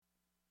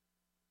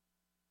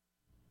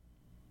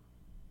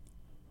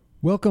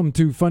Welcome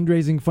to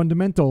Fundraising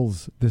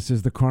Fundamentals. This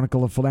is the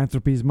Chronicle of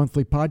Philanthropy's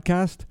monthly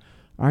podcast.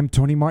 I'm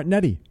Tony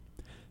Martignetti.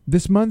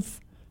 This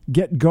month,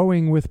 get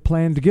going with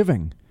planned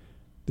giving.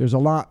 There's a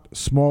lot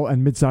small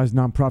and mid-sized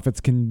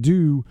nonprofits can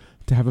do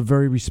to have a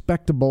very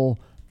respectable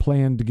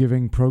planned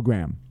giving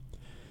program.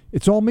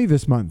 It's all me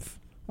this month.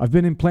 I've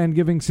been in planned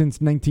giving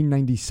since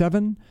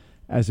 1997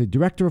 as a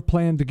director of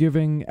planned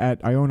giving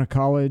at Iona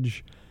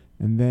College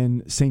and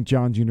then St.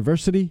 John's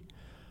University.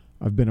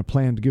 I've been a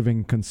planned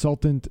giving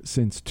consultant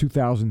since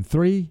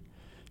 2003.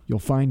 You'll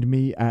find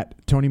me at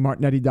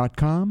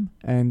tonymartignetti.com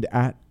and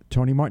at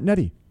Tony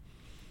Martignetti.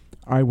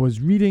 I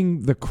was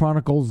reading the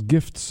Chronicle's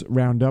Gifts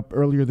Roundup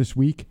earlier this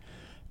week,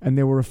 and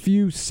there were a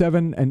few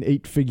 7- and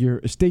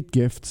 8-figure estate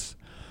gifts.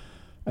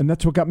 And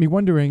that's what got me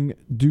wondering,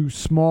 do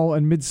small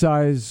and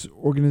mid-size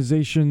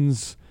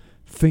organizations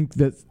think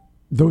that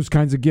those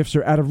kinds of gifts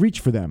are out of reach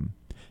for them?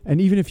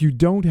 And even if you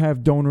don't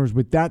have donors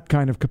with that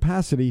kind of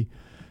capacity,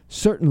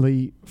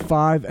 certainly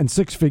 5- and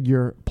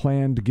 6-figure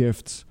planned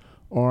gifts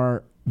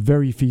are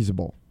very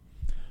feasible.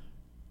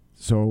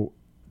 So,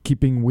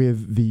 keeping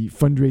with the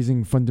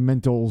fundraising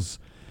fundamentals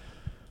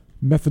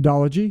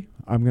methodology,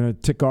 I'm going to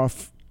tick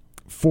off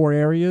 4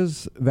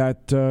 areas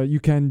that you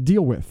can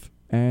deal with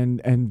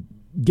and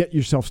get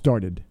yourself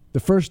started.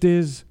 The first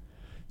is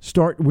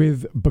start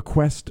with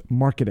bequest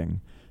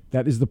marketing.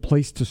 That is the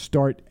place to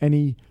start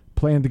any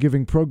planned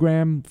giving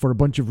program for a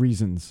bunch of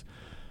reasons.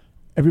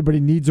 Everybody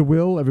needs a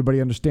will. Everybody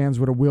understands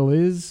what a will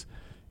is.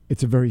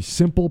 It's a very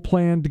simple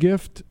planned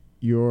gift.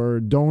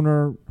 Your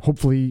donor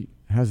hopefully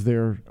has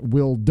their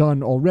will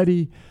done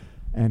already,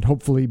 and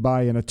hopefully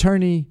by an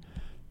attorney.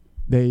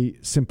 They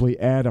simply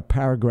add a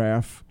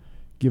paragraph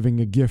giving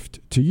a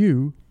gift to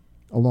you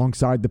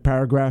alongside the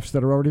paragraphs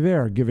that are already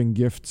there, giving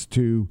gifts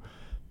to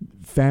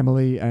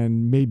family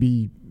and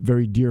maybe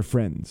very dear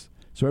friends.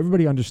 So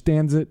everybody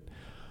understands it.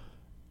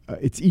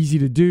 It's easy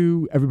to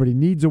do. Everybody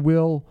needs a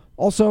will.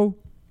 Also,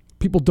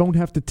 people don't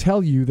have to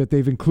tell you that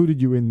they've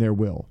included you in their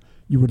will.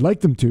 You would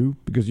like them to,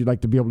 because you'd like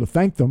to be able to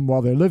thank them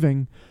while they're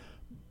living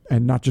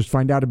and not just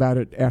find out about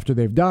it after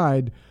they've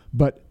died,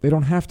 but they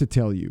don't have to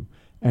tell you.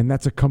 And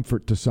that's a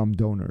comfort to some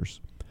donors.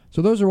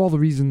 So those are all the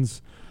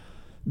reasons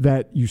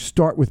that you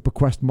start with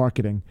bequest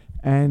marketing.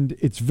 And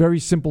it's very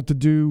simple to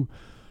do.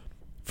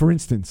 For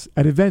instance,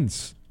 at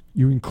events,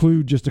 you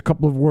include just a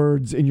couple of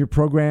words in your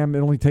program. It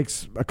only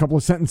takes a couple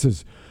of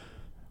sentences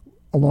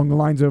along the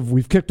lines of,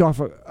 we've kicked off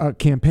a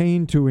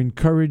campaign to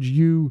encourage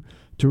you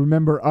to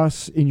remember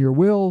us in your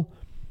will.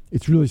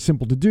 It's really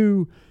simple to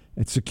do.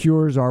 It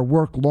secures our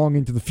work long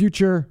into the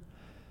future.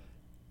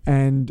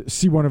 And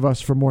see one of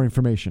us for more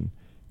information.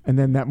 And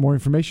then that more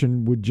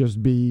information would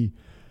just be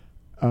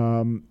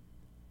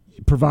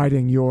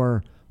providing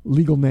your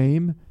legal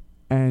name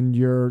and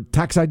your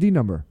tax ID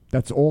number.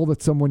 That's all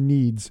that someone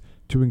needs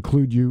to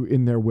include you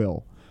in their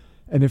will.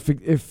 And if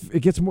it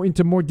gets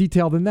into more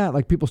detail than that,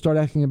 like people start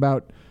asking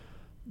about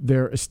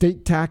their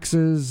estate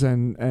taxes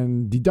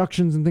and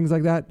deductions and things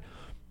like that,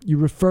 you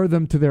refer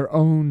them to their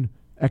own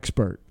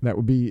expert. That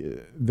would be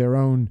their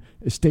own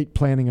estate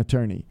planning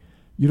attorney.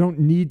 You don't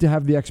need to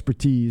have the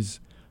expertise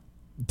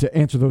to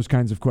answer those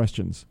kinds of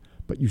questions,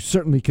 but you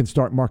certainly can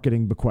start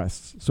marketing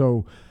bequests.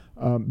 So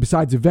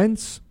besides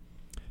events,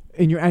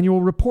 in your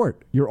annual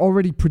report, you're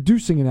already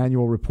producing an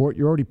annual report.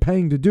 You're already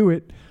paying to do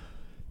it.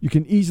 You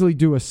can easily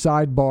do a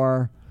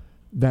sidebar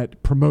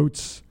that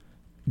promotes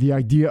the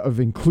idea of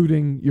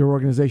including your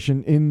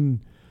organization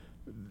in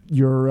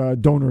your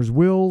donors'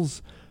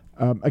 wills.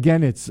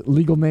 Again, it's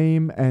legal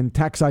name and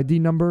tax ID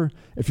number.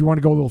 If you want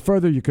to go a little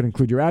further, you could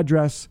include your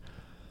address.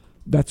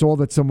 That's all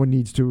that someone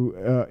needs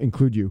to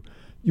include you.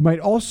 You might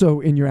also,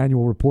 in your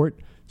annual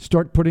report,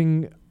 start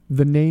putting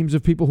the names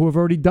of people who have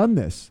already done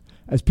this.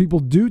 As people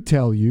do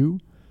tell you,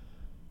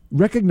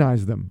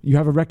 recognize them. You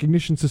have a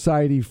recognition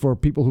society for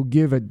people who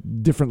give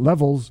at different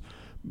levels.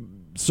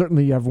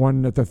 Certainly you have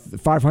one at the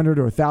 $500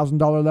 or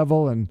 $1,000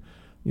 level, and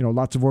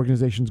lots of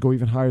organizations go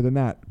even higher than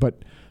that.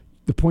 But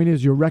the point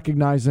is, you're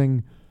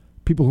recognizing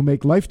people who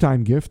make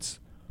lifetime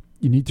gifts.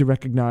 You need to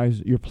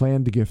recognize your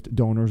planned gift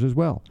donors as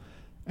well.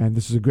 And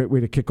this is a great way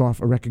to kick off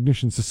a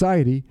recognition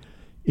society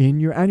in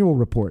your annual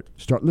report.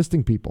 Start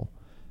listing people.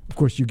 Of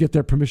course, you get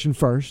their permission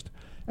first.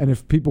 And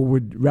if people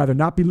would rather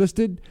not be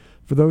listed,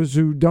 for those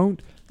who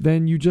don't,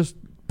 then you just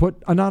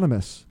put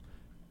anonymous.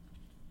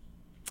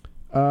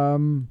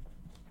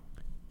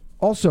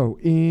 Also,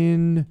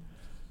 in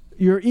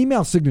your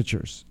email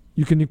signatures,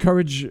 you can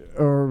encourage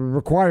or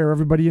require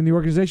everybody in the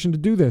organization to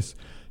do this.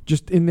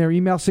 Just in their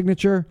email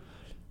signature,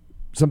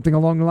 something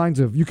along the lines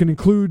of, you can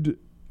include,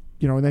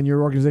 and then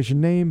your organization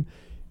name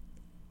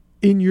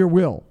in your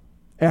will.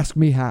 Ask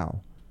me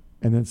how.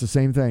 And then it's the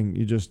same thing.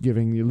 You're just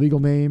giving your legal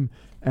name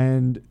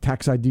and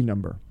tax ID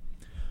number.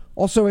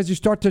 Also, as you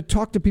start to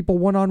talk to people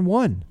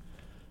one-on-one,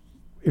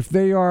 if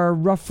they are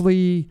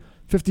roughly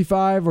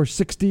 55 or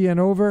 60 and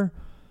over,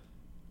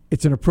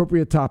 it's an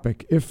appropriate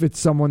topic. If it's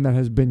someone that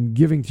has been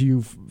giving to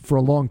you for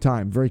a long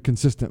time, very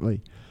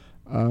consistently.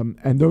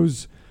 And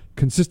those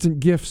consistent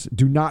gifts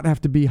do not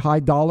have to be high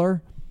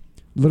dollar.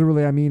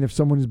 Literally, I mean, if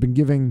someone has been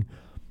giving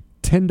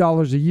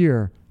 $10 a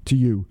year to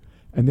you,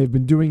 and they've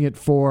been doing it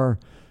for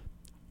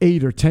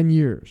 8 or 10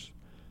 years,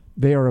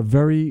 they are a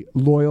very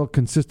loyal,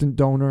 consistent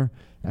donor.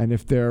 And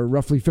if they're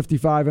roughly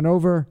 55 and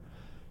over,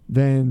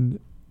 then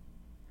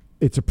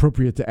it's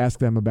appropriate to ask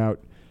them about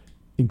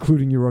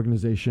including your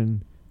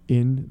organization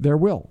in their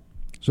will.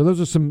 So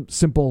those are some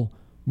simple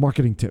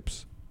marketing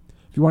tips.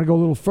 If you want to go a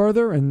little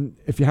further, and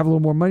if you have a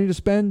little more money to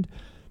spend,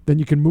 then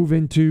you can move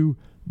into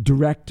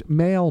direct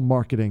mail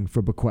marketing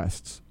for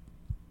bequests.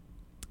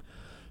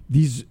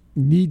 These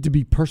need to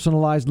be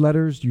personalized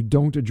letters. You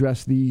don't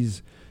address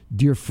these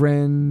dear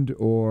friend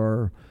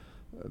or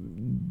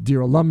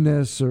dear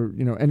alumnus or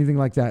anything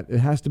like that. It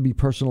has to be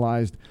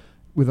personalized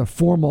with a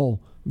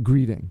formal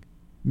greeting,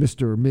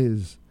 Mr. or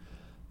Ms.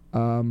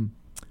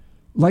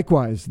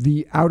 Likewise,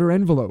 the outer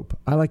envelope.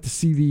 I like to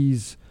see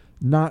these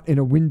not in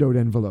a windowed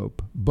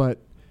envelope,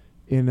 but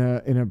in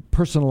a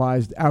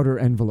personalized outer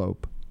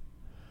envelope.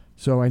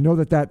 So I know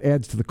that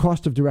adds to the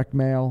cost of direct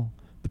mail,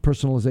 the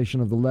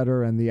personalization of the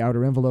letter and the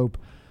outer envelope,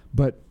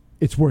 but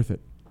it's worth it.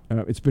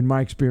 It's been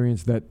my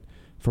experience that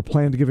for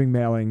planned giving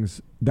mailings,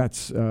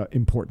 that's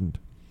important.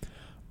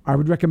 I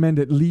would recommend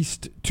at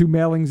least 2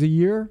 mailings a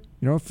year.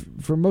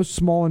 For most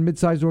small and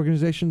mid-sized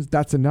organizations,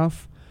 that's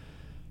enough.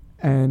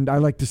 And I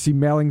like to see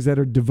mailings that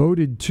are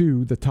devoted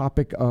to the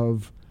topic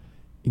of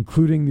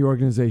including the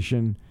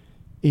organization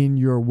in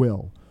your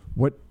will.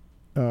 What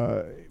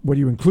do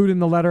you include in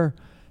the letter?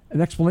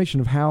 An explanation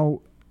of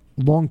how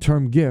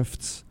long-term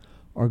gifts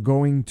are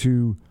going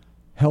to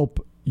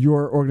help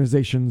your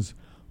organization's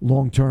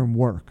long-term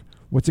work.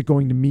 What's it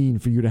going to mean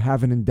for you to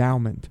have an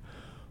endowment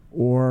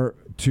or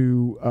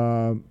to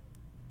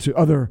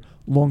other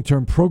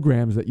long-term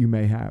programs that you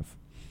may have?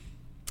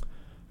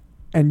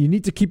 And you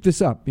need to keep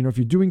this up. If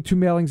you're doing 2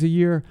 mailings a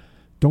year,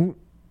 don't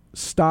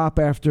stop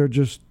after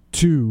just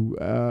 2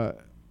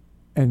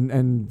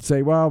 and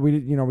say, well,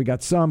 we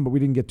got some, but we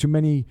didn't get too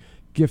many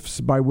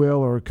gifts by will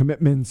or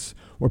commitments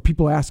or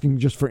people asking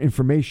just for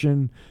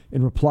information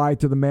in reply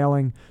to the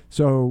mailing.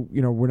 So,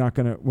 we're not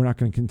going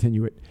to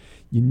continue it.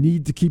 You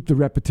need to keep the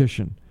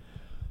repetition.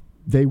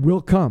 They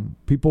will come.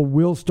 People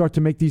will start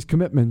to make these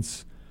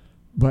commitments,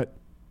 but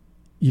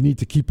you need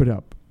to keep it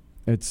up.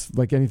 It's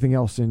like anything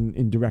else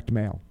in direct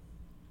mail.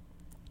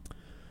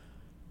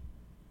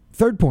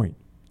 Third point,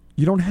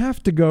 you don't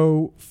have to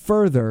go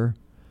further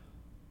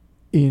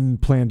in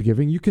planned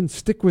giving. You can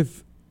stick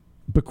with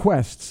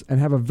bequests and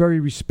have a very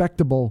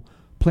respectable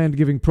planned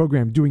giving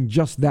program doing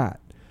just that.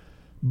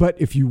 But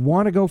if you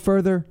want to go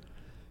further,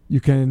 you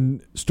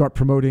can start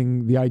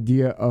promoting the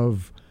idea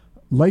of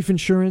life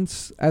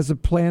insurance as a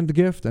planned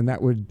gift, and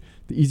the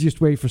easiest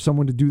way for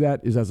someone to do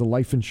that is as a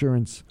life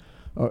insurance,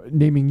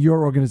 naming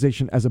your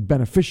organization as a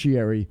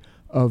beneficiary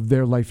of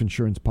their life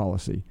insurance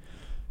policy.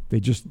 They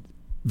just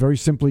very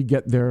simply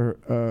get their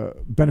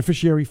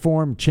beneficiary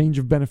form, change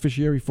of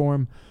beneficiary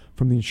form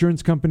from the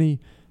insurance company,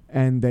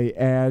 and they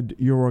add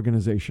your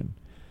organization.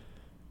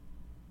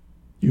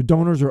 Your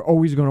donors are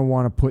always going to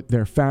want to put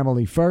their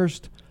family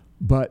first,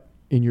 but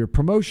in your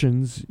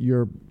promotions,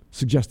 you're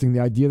suggesting the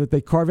idea that they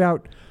carve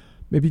out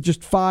maybe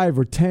just 5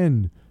 or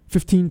 10,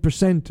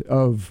 15%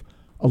 of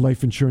a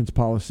life insurance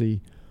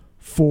policy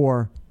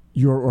for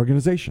your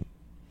organization.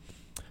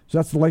 So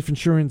that's the life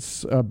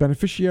insurance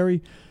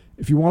beneficiary.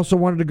 If you also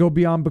wanted to go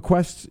beyond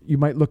bequests, you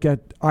might look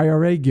at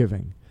IRA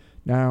giving.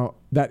 Now,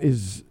 that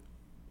has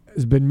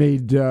been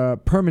made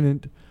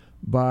permanent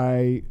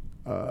by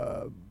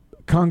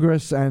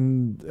Congress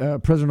and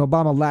President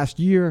Obama last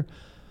year.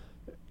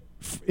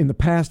 In the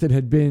past, it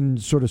had been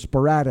sort of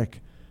sporadic.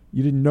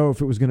 You didn't know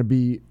if it was going to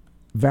be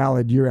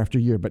valid year after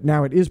year. But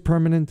now it is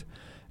permanent,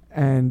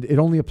 and it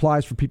only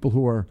applies for people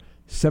who are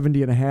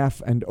 70 and a half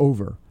and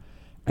over.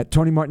 At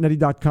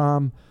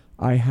TonyMartignetti.com,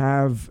 I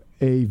have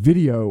a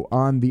video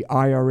on the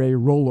IRA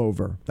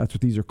rollover. That's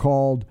what these are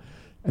called.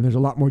 And there's a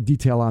lot more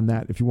detail on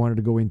that if you wanted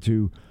to go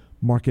into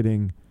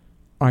marketing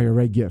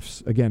IRA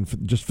gifts. Again,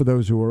 just for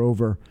those who are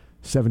over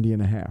 70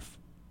 and a half.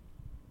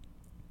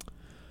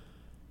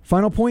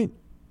 Final point,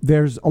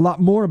 there's a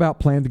lot more about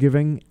planned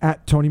giving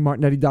at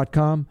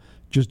TonyMartignetti.com.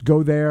 Just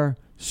go there,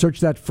 search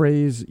that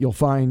phrase. You'll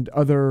find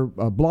other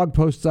blog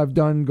posts I've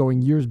done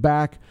going years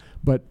back,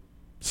 but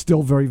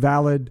still very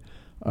valid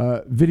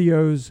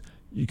videos.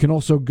 You can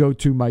also go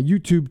to my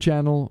YouTube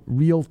channel,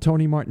 Real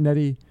Tony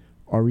Martignetti,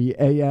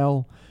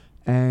 REAL,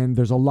 and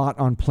there's a lot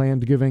on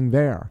planned giving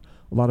there.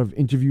 A lot of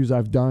interviews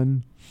I've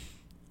done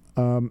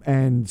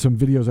and some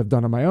videos I've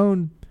done on my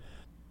own.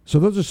 So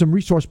those are some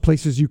resource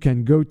places you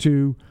can go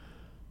to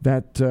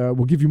that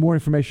will give you more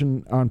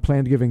information on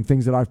planned giving,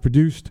 things that I've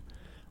produced.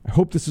 I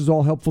hope this is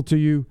all helpful to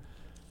you.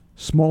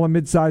 Small and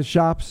mid-sized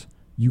shops,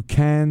 you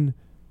can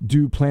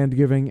do planned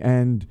giving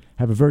and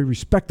have a very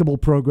respectable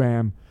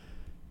program,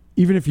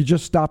 even if you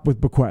just stop with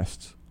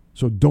bequests.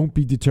 So don't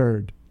be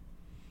deterred.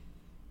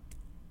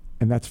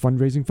 And that's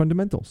Fundraising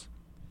Fundamentals.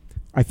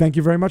 I thank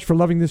you very much for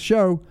loving this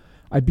show.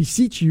 I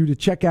beseech you to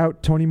check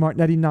out Tony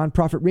Martignetti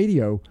Nonprofit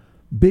Radio,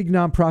 big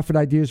nonprofit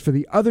ideas for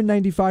the other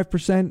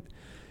 95%.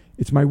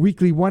 It's my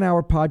weekly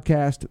 1-hour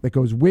podcast that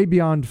goes way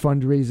beyond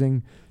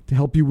fundraising to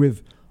help you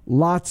with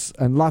lots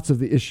and lots of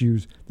the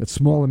issues that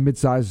small and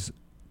mid-sized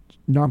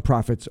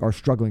nonprofits are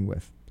struggling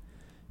with.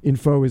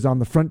 Info is on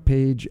the front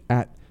page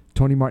at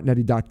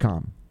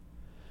TonyMartignetti.com.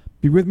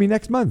 Be with me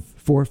next month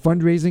for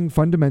Fundraising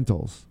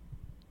Fundamentals.